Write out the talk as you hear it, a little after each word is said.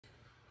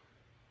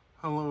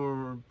Hello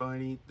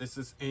everybody, this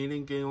is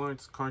Aiden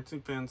Gaylord's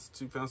Cartoon Fans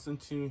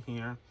 2002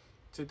 here.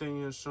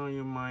 Today I'll show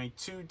you my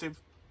two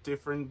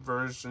different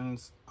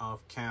versions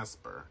of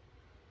Casper.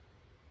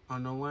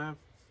 On the left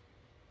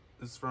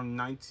is from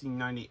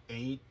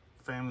 1998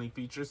 Family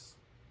Features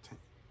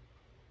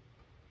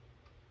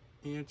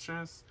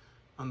VHS.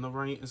 On the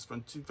right is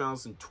from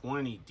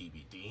 2020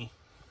 DVD.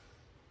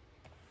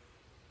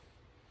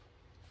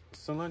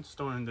 So let's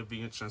start on the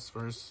VHS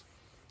first.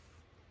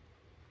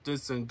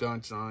 This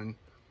got on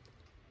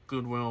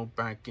Goodwill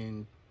back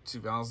in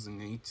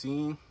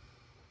 2018.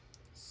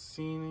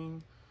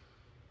 Seeing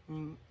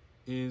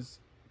is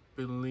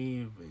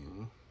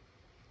Believing.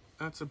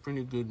 That's a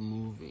pretty good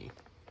movie.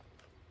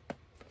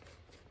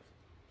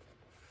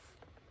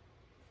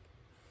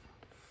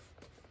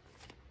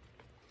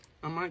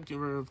 I might get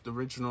rid of the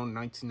original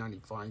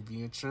 1995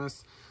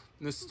 VHS.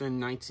 This is the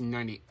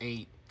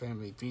 1998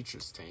 Family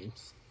Features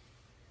tapes.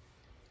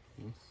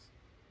 Yes.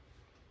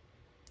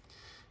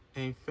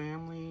 A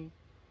family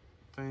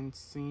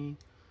fancy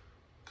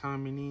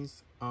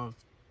comedies of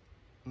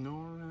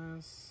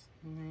Norris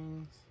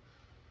names,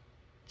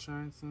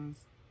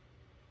 Johnson's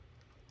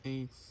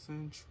a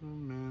central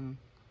man,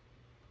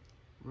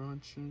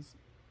 Rogers,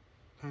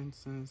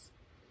 Princess,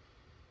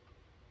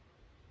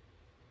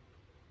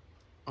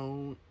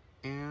 O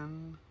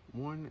N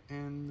 1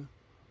 N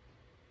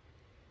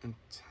and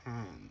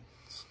 10.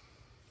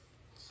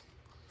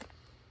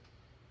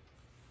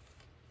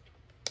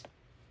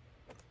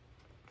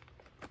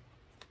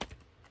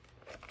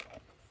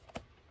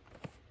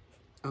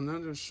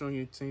 Another show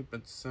you tape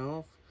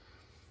itself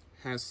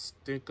has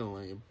sticker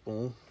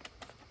label.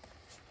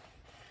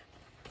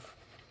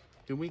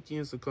 The week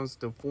is across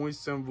the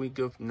 47th week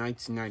of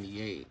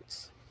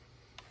 1998.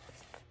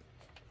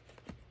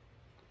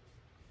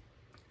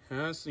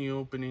 Has the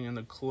opening and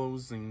the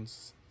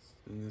closings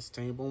in this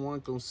tape. I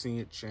want to go see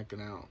it, check it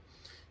out.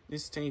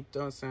 This tape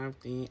does have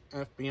the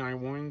FBI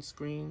warning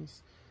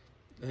screens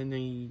and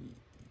the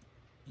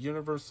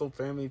Universal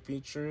Family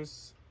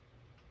Features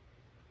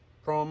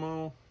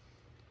promo.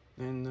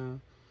 And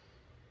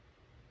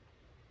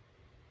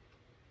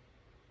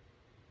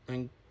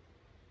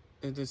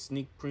the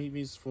sneak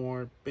previews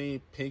for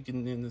Babe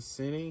Piggin in the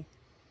City.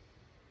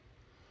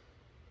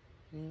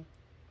 Yeah.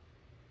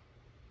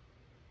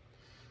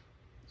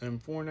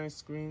 And 4 nice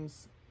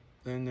screens.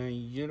 Then a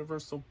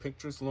Universal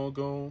Pictures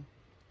logo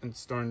and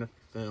starting the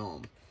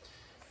film.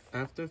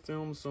 After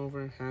film's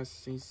over, it has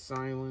the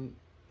silent.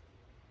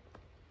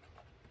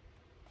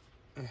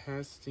 It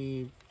has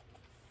the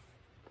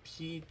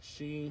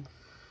PG.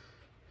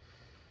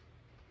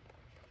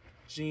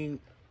 GE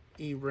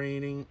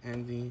rating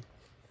and the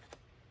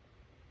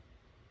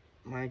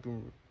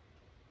magazine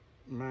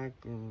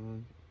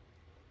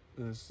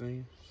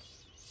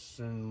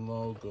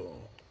logo.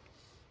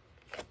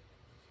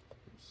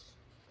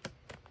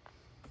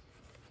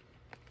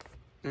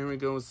 There we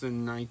go, it's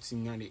in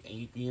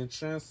 1998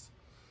 VHS.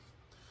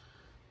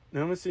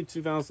 Now let's see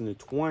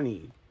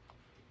 2020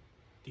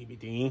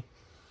 DVD.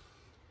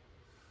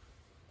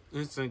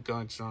 This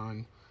got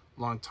on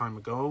a long time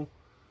ago.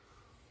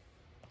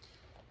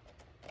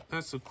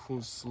 That's a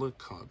cool slick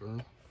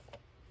cover.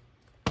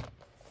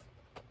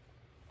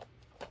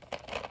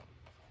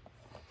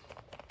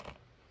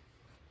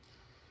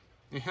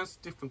 It has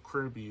different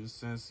previews.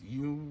 Says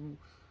you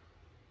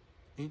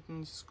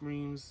Aiden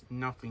screams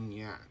nothing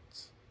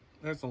yet.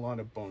 There's a lot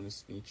of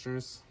bonus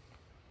features.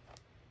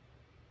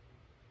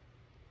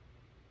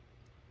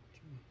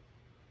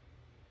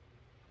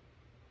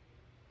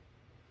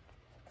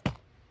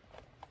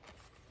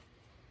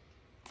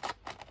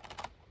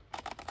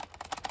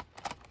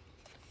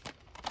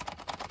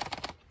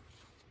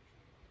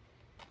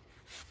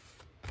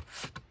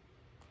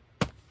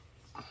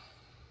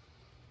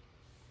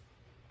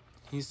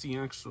 Here's the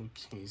actual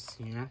case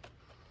here.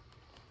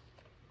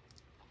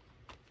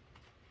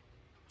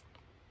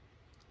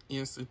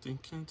 Yes, I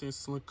think there's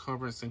slip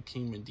covers and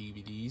came in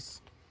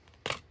DVDs.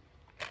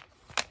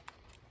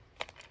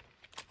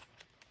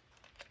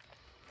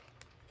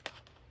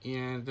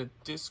 And the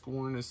disc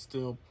one is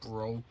still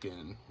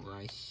broken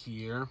right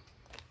here.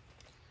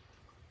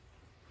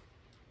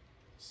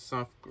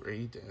 Soft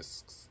gray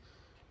discs.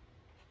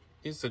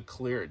 It's a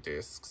clear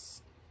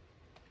discs.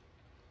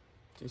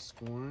 Disc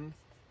one.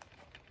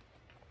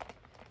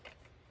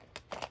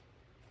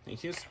 And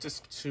here's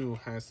disc 2,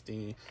 has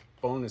the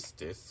bonus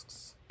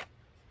discs.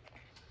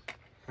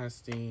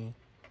 Has the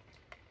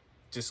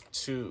disc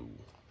 2.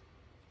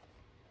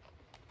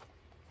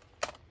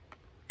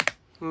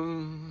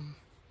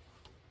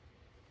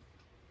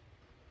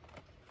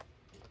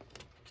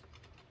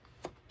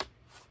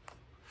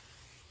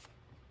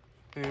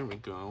 There we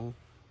go.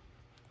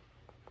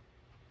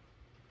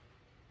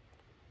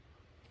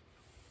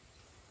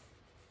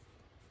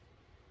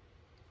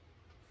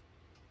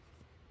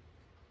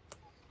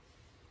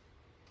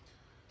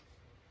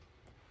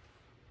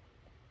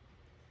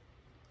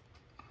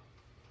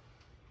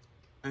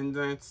 And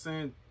that's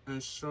it. I'll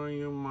show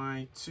you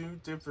my two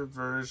different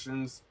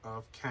versions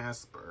of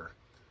Casper.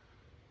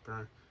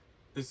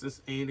 This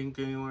is Aiden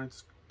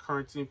Gaylord's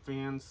cartoon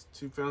fans,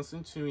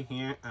 2002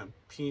 here, and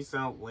peace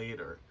out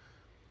later.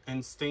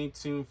 And stay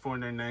tuned for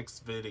the next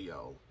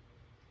video.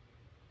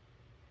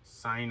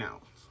 Sign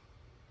out.